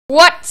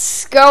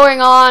What's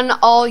going on,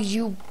 all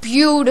you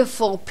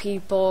beautiful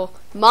people?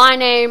 My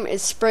name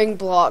is Spring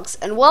Blocks,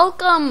 and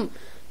welcome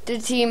to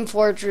Team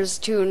Fortress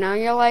 2. Now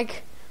you're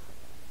like,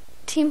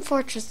 Team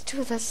Fortress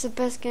 2, that's the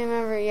best game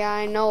ever. Yeah,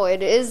 I know,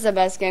 it is the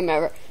best game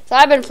ever. So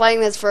I've been playing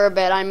this for a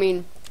bit. I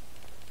mean,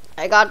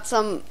 I got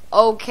some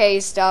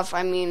okay stuff.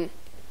 I mean,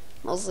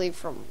 mostly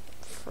from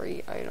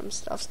free item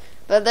stuffs.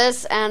 But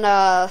this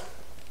and,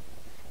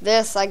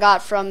 this I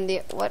got from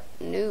the, what,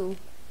 new?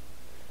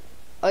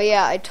 Oh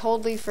yeah, I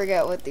totally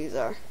forget what these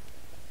are.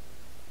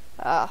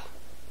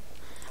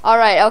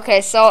 Alright, okay,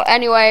 so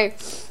anyway,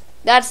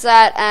 that's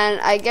that, and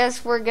I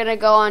guess we're gonna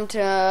go on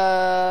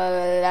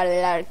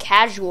to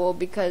casual,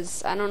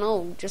 because, I don't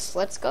know, just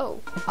let's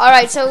go.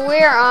 Alright, so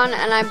we're on,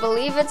 and I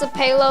believe it's a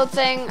payload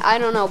thing, I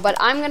don't know, but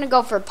I'm gonna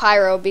go for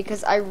pyro,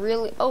 because I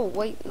really, oh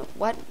wait,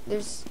 what?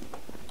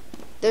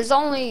 There's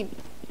only,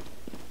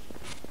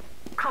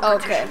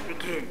 okay.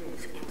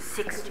 Begins in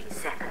 60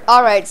 seconds.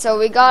 Alright, so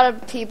we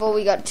got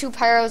we got 2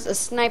 pyros, a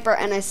sniper,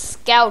 and a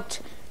scout.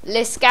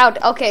 Le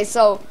scout. Okay,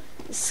 so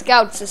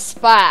scout's a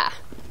spy.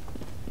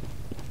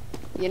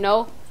 You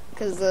know?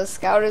 Because the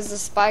scout is a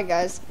spy,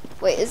 guys.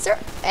 Wait, is there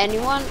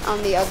anyone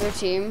on the other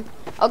team?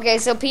 Okay,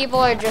 so people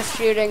are just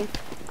shooting.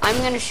 I'm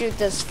going to shoot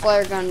this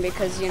flare gun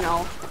because, you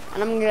know,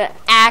 and I'm going to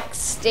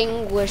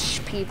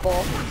extinguish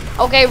people.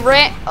 Okay,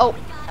 oh.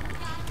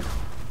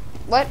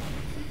 What?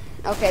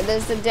 Okay,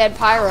 there's the dead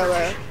pyro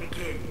there.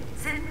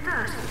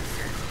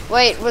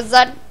 Wait, was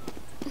that?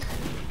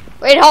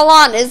 Wait, hold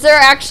on. Is there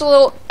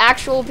actual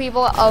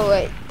people? Oh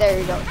wait, there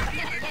you go.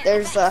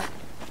 There's a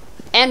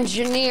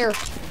engineer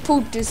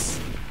Putis.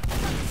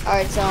 All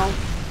right, so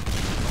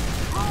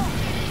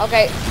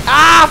okay.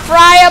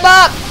 Fry him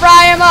up!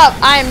 Fry him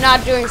up! I am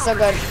not doing so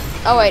good.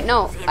 Oh wait,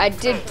 no, I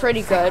did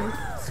pretty good,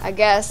 I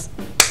guess.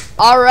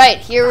 All right,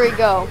 here we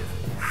go.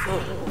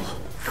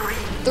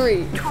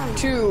 3,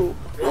 2,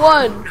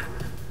 1.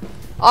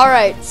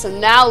 Alright, so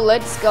now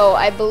let's go.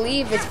 I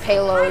believe it's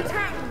payload.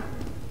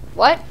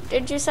 What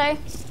did you say?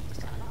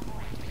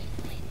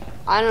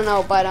 I don't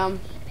know, but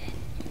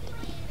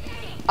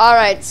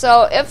alright,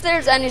 so if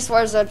there's any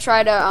swears, I'll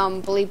try to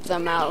bleep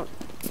them out.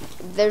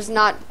 There's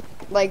not,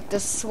 like, the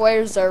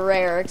swears are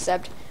rare,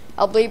 except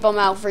I'll bleep them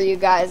out for you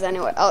guys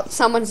anyway. Oh,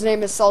 someone's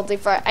name is Salty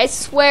Fry. I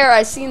swear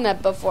I've seen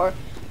that before.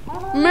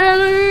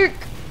 Medic!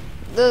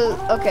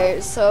 Okay,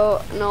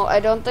 so no, I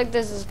don't think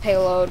this is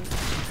payload.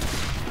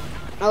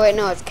 Oh wait,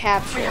 no, it's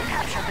capture. We have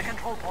captured the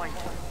control point.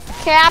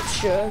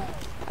 Capture?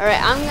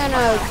 Alright, I'm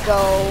gonna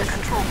go. The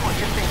control point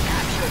has been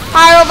captured.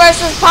 Pyro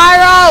versus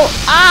Pyro!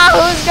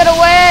 Who's gonna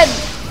win?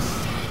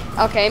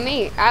 Okay,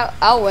 me.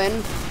 I'll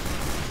win.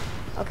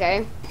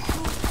 Okay.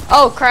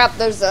 Oh crap,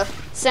 there's a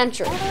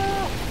sentry.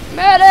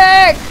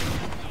 Medic!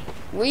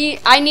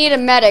 I need a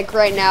medic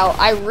right now.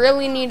 I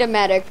really need a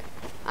medic.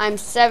 I'm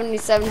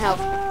 77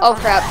 health. Oh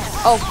crap.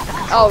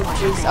 Oh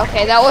jeez.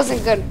 Okay, that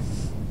wasn't good.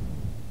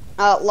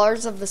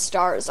 Lars of the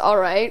Stars.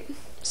 Alright.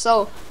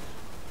 So,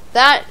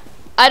 that,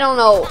 I don't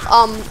know.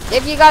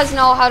 If you guys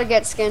know how to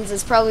get skins,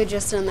 it's probably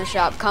just in the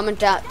shop. Comment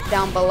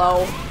down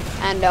below.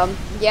 And,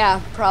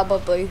 yeah,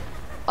 probably.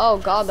 Oh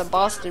god, the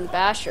Boston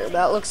Basher.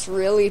 That looks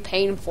really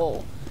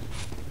painful.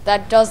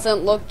 That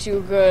doesn't look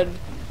too good.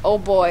 Oh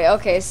boy.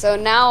 Okay, so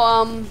now,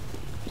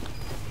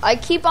 I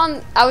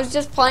was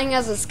just playing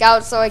as a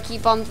scout, so I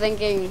keep on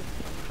thinking,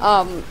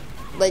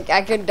 like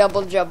I could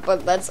double jump,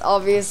 but that's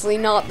obviously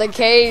not the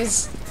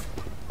case.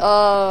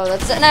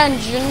 That's an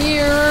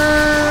engineer.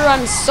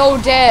 I'm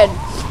so dead.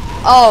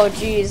 Oh,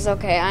 jeez.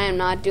 Okay, I am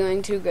not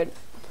doing too good.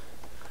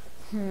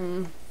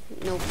 Nope,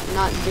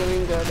 not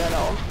doing good at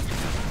all.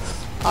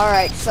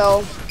 Alright,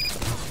 so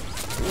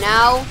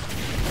now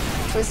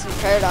Twisted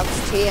Paradox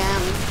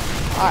TM.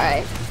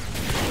 Alright,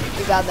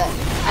 you got that.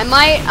 I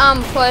might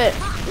put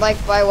like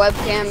my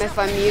webcam if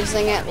I'm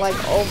using it like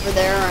over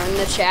there or in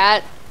the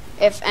chat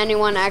if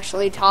anyone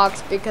actually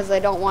talks, because I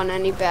don't want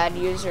any bad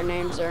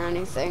usernames or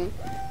anything.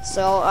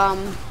 So,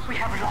 we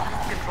have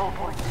lost control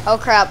point. Oh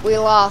crap, we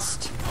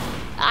lost.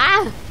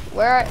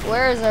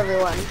 Where is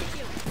everyone?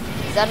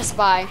 Is that a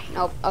spy?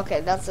 Nope.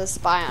 Okay, that's a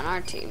spy on our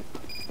team.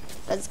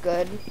 That's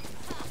good.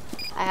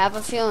 I have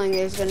a feeling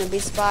there's gonna be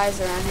spies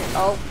around here.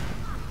 Oh.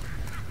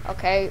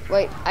 Okay,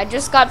 wait. I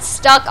just got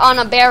stuck on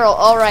a barrel.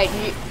 Alright.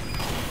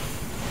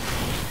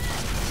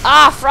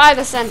 Fry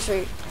the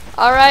sentry.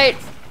 Alright.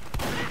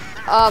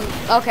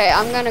 Okay,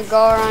 I'm gonna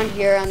go around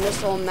here and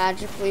this will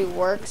magically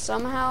work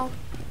somehow.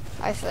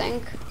 I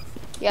think.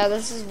 Yeah,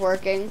 this is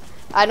working.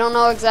 I don't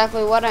know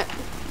exactly what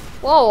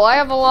Whoa, I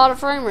have a lot of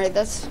frame rate.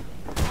 That's...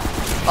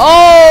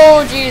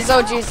 Oh, jeez.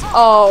 Oh, jeez.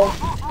 Oh,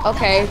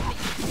 okay.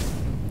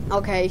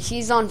 Okay,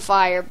 he's on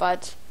fire,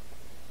 but...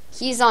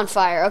 He's on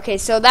fire. Okay,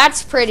 so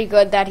that's pretty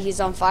good that he's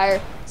on fire.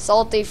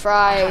 Salty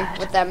Fry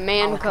with that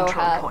Manco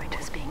hat. Point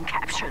is being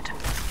captured.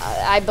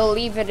 I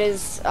believe it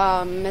is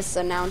Miss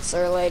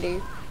Announcer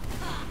Lady.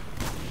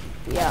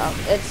 Yeah,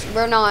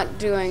 we're not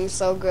doing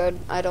so good,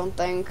 I don't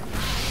think.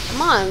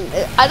 Come on,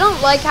 I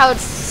don't like how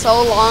it's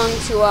so long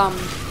to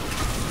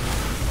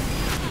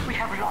We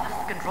have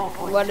lost control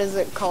point. what is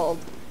it called?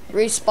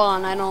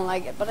 respawn. I don't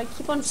like it, but I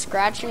keep on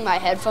scratching my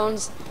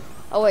headphones.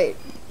 Oh wait,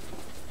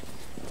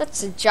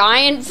 that's a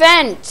giant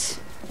vent.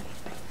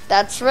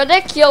 That's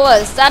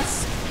ridiculous.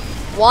 That's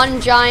one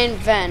giant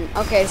vent.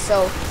 Okay,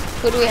 so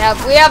who do we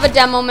have? We have a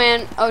demo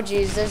man. Oh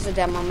geez, there's a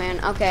demo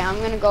man. Okay, I'm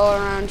gonna go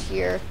around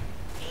here.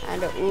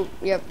 And oop,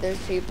 yep, there's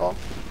people.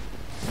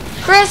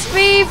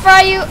 Crispy,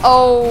 fry you.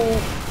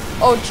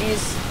 Oh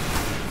geez.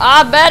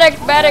 Ah,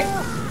 medic.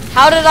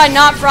 How did I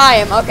not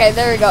fry him? Okay,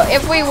 there we go.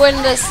 If we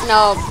win this,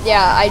 no,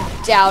 yeah, I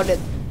doubt it.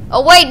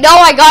 Oh wait, no,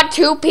 I got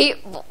 2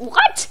 people.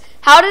 What?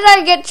 How did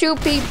I get 2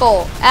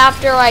 people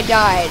after I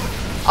died?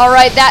 All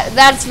right,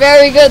 that's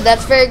very good.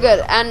 That's very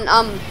good. And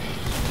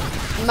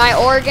my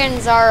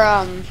organs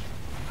are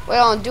wait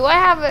on. Do I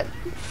have it?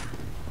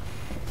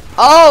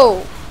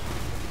 Oh.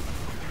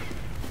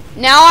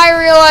 Now I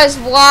realize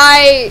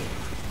why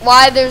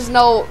there's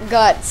no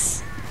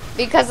guts.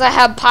 Because I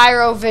have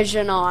pyro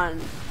vision on.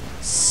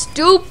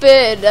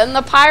 Stupid. And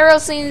the pyro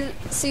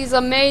sees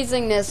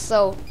amazingness.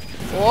 So,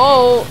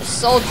 whoa,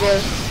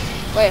 soldier.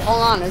 Wait,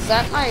 hold on. Is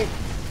that my?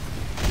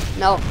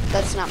 No,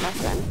 that's not my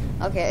friend.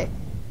 Okay.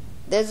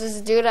 There's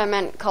this dude I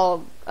meant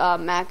called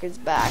Mac is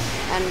back,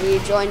 and we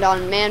joined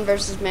on Man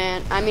versus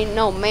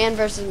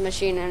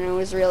Machine, and it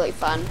was really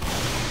fun.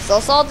 So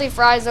Salty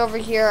Fries over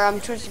here.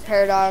 I'm Twisted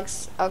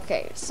Paradox.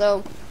 Okay,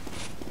 so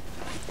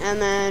and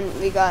then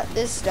we got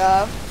this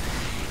stuff.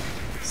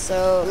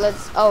 So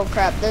let's. Oh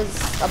crap! There's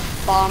a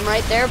bomb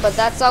right there, but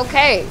that's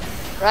okay,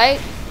 right?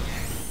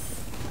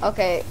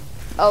 Okay.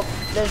 Oh,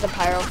 there's a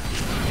pyro.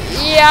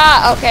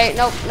 Yeah. Okay.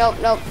 Nope.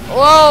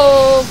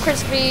 Whoa!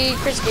 Crispy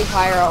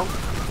pyro.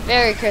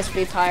 Very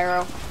crispy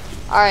pyro.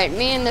 Alright,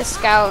 me and the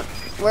scout,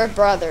 we're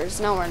brothers.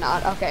 No, we're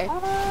not. Okay.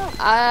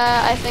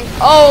 I think...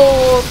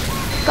 Oh!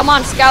 Come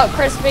on, scout,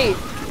 crispy.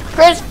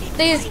 Crisp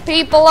these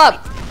people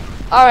up.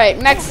 Alright,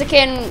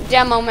 Mexican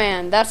demo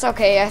man. That's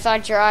okay. I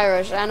thought you're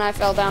Irish, and I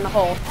fell down a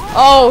hole.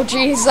 Oh,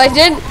 jeez, I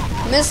did.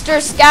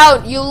 Mr.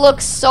 Scout, you look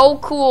so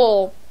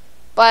cool,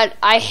 but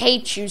I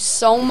hate you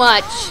so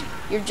much.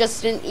 You're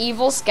just an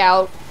evil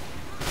scout.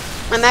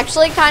 I'm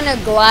actually kind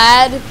of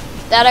glad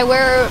that I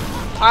wear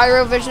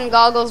pyro vision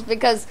goggles,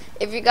 because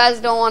if you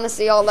guys don't want to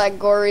see all that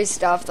gory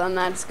stuff, then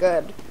that's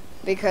good.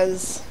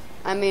 Because,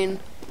 I mean,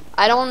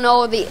 I don't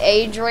know the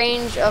age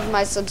range of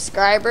my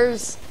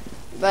subscribers,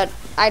 but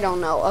I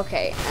don't know.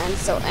 Okay, and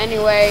so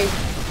anyway,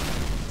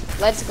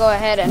 let's go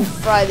ahead and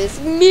fry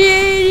this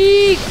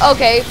meat.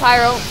 Okay,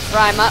 pyro,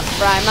 fry 'em up.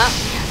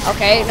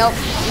 Okay, nope,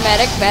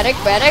 medic.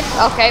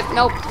 Okay,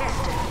 nope,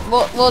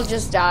 we'll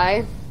just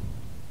die.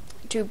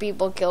 2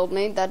 people killed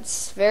me.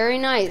 That's very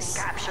nice.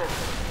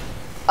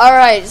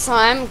 Alright, so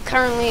I'm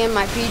currently in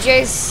my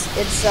PJs.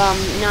 It's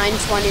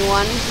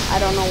 9:21. I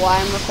don't know why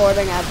I'm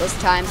recording at this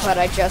time, but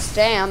I just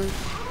am.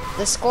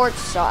 The Scorch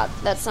Shot.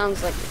 That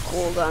sounds like a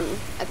cool gun.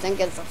 I think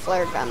it's a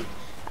flare gun.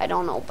 I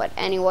don't know, but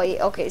anyway.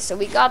 Okay, so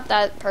we got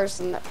that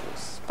person that was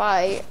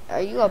spy.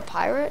 Are you a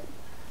pirate?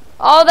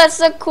 Oh, that's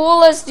the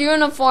coolest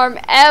uniform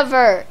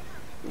ever.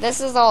 This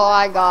is all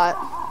I got.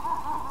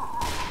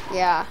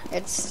 Yeah,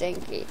 it's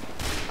stinky.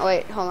 Oh,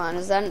 wait, hold on.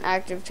 Is that an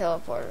active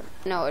teleporter?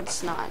 No,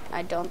 it's not.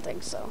 I don't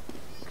think so.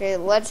 Okay,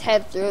 let's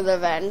head through the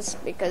vents,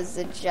 because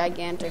the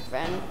gigantic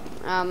vent.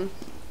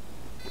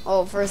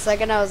 Oh, for a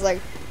second I was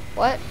like,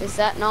 what? Is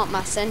that not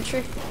my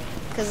sentry?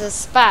 Because it's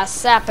spy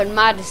sapping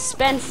my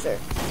dispenser.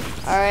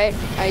 Alright,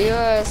 are you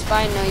a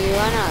spy? No, you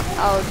are not.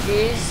 Oh,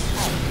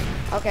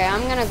 jeez. Okay,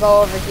 I'm gonna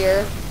go over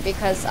here,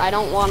 because I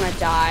don't want to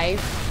die.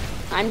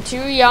 I'm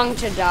too young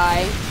to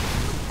die.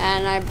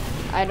 And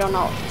I don't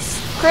know.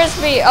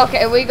 Crispy.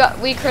 Okay, we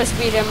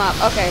crispied him up.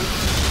 Okay.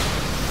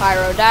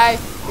 Pyro die.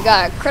 We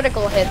got a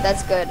critical hit.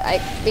 That's good.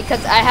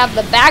 Because I have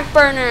the back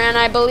burner, and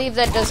I believe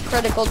that does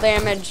critical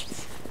damage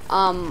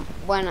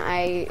when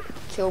I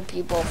kill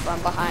people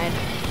from behind.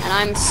 And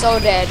I'm so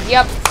dead.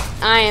 Yep,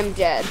 I am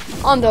dead.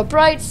 On the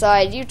bright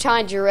side, you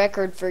tied your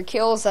record for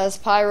kills as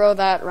Pyro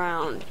that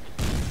round.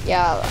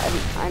 Yeah,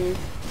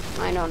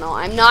 I don't know.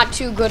 I'm not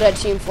too good at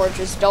Team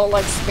Fortress. Don't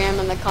like spam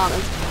in the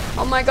comments.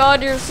 Oh my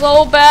god, you're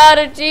so bad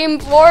at Team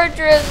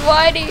Fortress.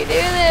 Why do you do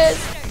this?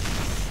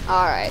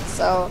 Alright,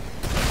 so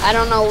I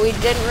don't know. We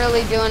didn't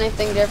really do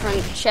anything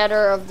different.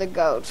 Cheddar of the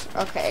goat.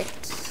 Okay.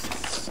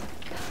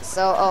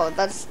 So, oh,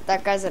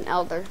 that guy's an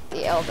elder.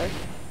 The elder.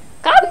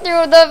 Come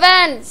through the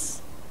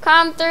vents.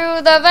 Come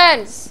through the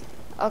vents.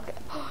 Okay.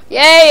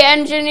 Yay,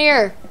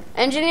 engineer.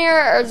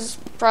 Engineer is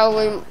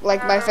probably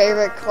like my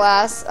favorite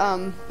class.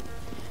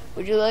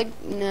 Would you like?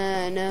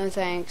 No,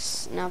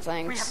 thanks. No,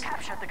 thanks. We have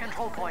captured the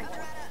control point.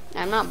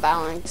 I'm not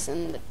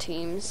balancing the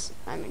teams.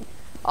 I mean,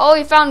 oh,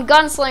 he found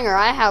Gunslinger.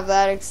 I have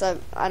that,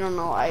 except I don't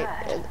know.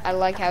 I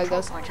like how he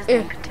goes.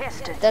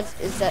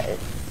 Is that it?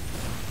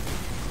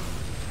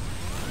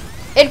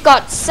 It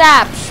got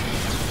sapped.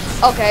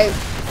 Okay,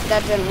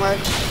 that didn't work.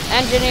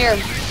 Engineer.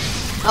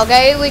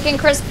 Okay, we can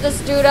crisp this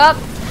dude up.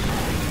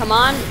 Come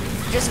on,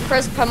 just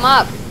crisp him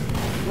up.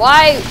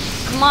 Why?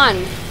 Come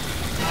on.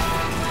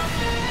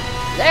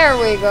 There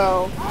we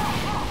go.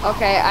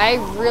 Okay, I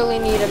really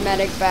need a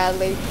medic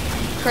badly.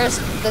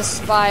 Crisp the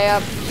spy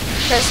up.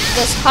 Chris,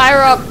 this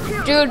pyro.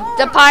 Dude,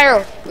 the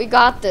pyro. We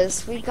got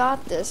this. We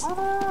got this.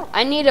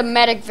 I need a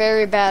medic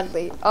very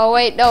badly. Oh,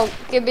 wait, no.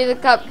 Give me the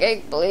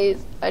cupcake,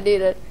 please. I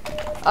need it.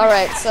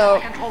 Alright, so.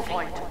 Control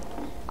point.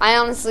 I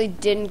honestly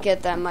didn't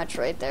get that much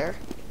right there.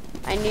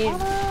 I need.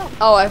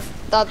 Oh, I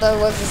thought that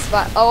was a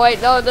spot. Oh,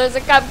 wait, no. There's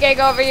a cupcake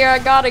over here. I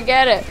gotta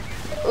get it.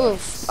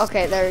 Oof.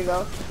 Okay, there we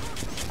go.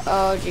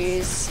 Oh,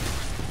 jeez.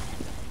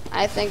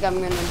 I think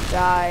I'm gonna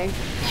die.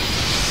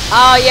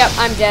 Oh, yep,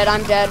 I'm dead.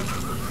 I'm dead.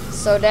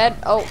 So dead.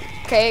 Oh,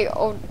 okay.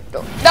 Oh,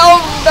 no,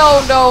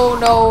 no, no,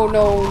 no,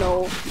 no,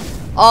 no.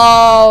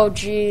 Oh,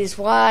 jeez.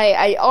 Why?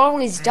 I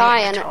always die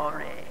and.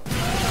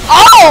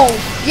 Oh,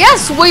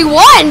 yes, we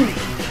won.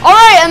 All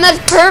right, and that's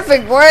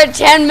perfect. We're at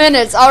 10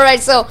 minutes. All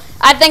right, so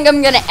I think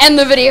I'm gonna end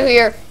the video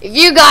here. If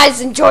you guys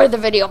enjoyed the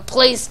video,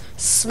 please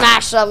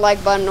smash that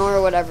like button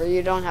or whatever.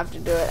 You don't have to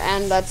do it,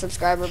 and that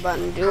subscriber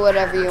button. Do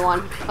whatever you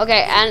want.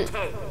 Okay, and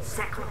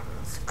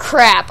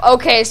crap.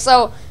 Okay,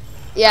 so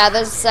yeah,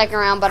 there's a second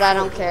round, but I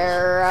don't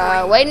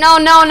care. Wait, no,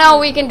 no, no.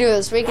 We can do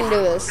this. We can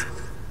do this.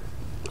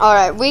 All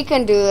right, we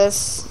can do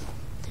this.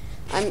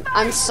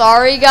 I'm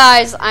sorry,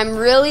 guys. I'm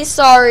really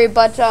sorry,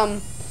 but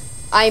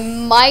I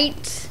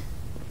might.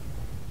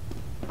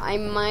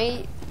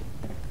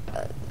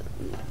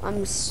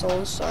 I'm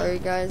so sorry,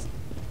 guys.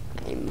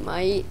 I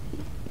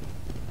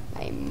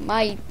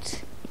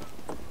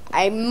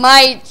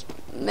might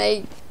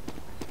make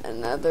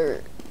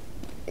another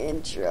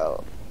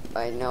intro.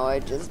 I know I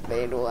just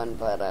made one,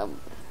 but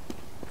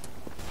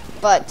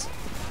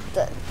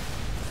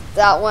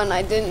that one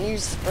I didn't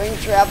use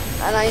Springtrap,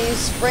 and I used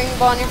Spring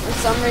Bonnie for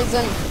some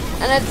reason,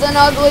 and it's an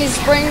ugly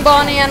Spring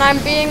Bonnie, and I'm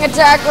being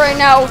attacked right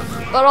now.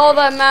 But all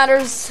that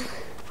matters.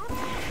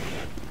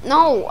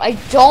 No, I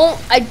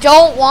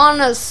don't want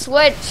to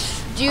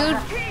switch, dude.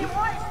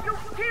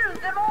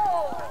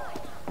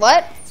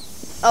 What?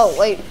 Oh,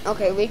 wait.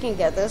 Okay, we can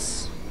get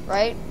this,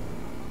 right?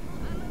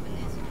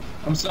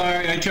 I'm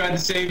sorry, I tried to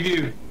save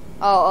you.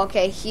 Oh,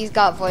 okay. He's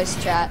got voice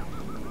chat.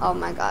 Oh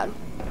my god.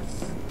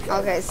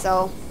 Okay,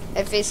 so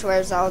if he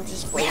swears, I'll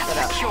just wake it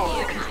up.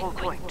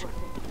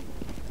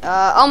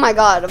 Oh my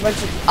god, a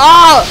bunch of.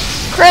 Oh,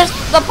 crisp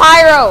the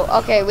pyro.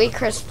 Okay, we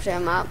crisped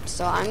him up,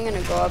 so I'm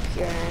gonna go up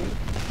here and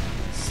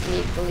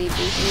sneakily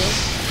be here.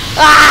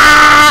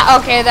 Ah!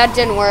 Okay, that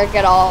didn't work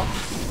at all.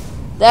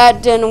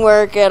 That didn't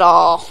work at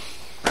all.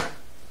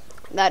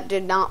 That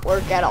did not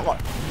work at all.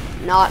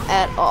 Not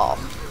at all.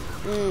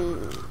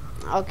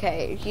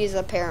 Okay, he's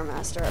a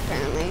Paramaster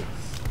apparently.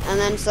 And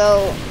then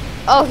so,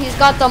 oh, he's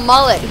got the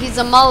mullet. He's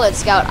a mullet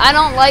scout. I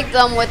don't like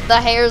them with the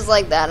hairs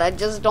like that. I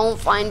just don't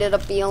find it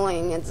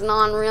appealing. It's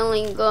not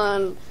really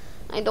good.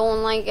 I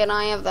don't like it.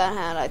 I have that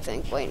hat, I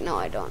think. Wait, no,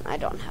 I don't. I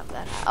don't have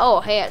that hat.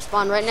 Oh, hey, I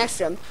spawned right next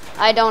to him.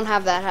 I don't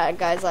have that hat,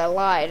 guys. I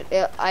lied.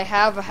 I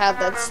have a hat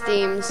that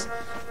steams.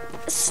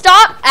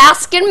 Stop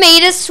asking me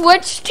to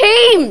switch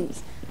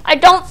teams. I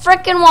don't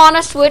frickin' want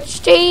to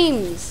switch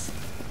teams.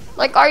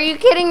 Like, are you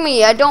kidding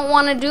me? I don't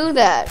want to do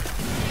that.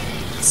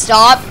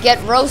 Stop.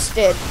 Get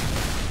roasted.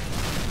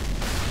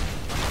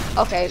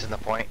 Okay. Isn't the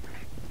point?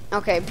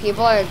 Okay,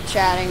 people are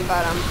chatting,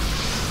 but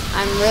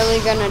I'm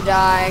really gonna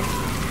die.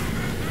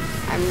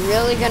 I'm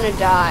really gonna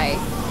die.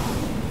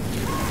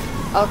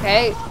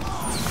 Okay.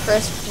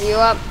 Crisp you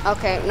up.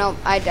 Okay, nope,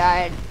 I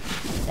died.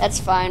 That's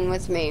fine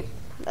with me.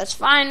 That's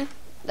fine.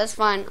 That's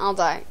fine. I'll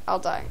die. I'll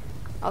die.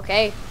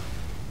 Okay.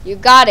 You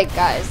got it,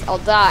 guys. I'll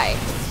die.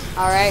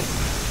 Alright?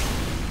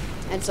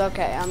 It's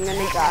okay. I'm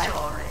gonna die.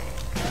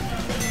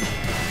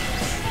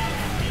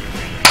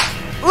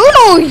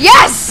 Ooh,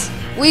 yes!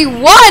 We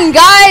won,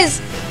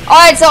 guys!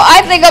 Alright, so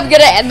I think I'm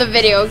gonna end the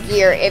video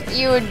here. If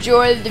you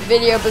enjoyed the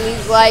video,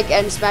 please like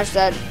and smash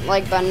that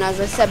like button, as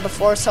I said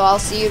before. So I'll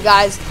see you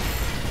guys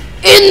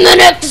in the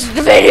next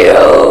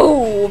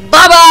video.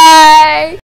 Bye-bye!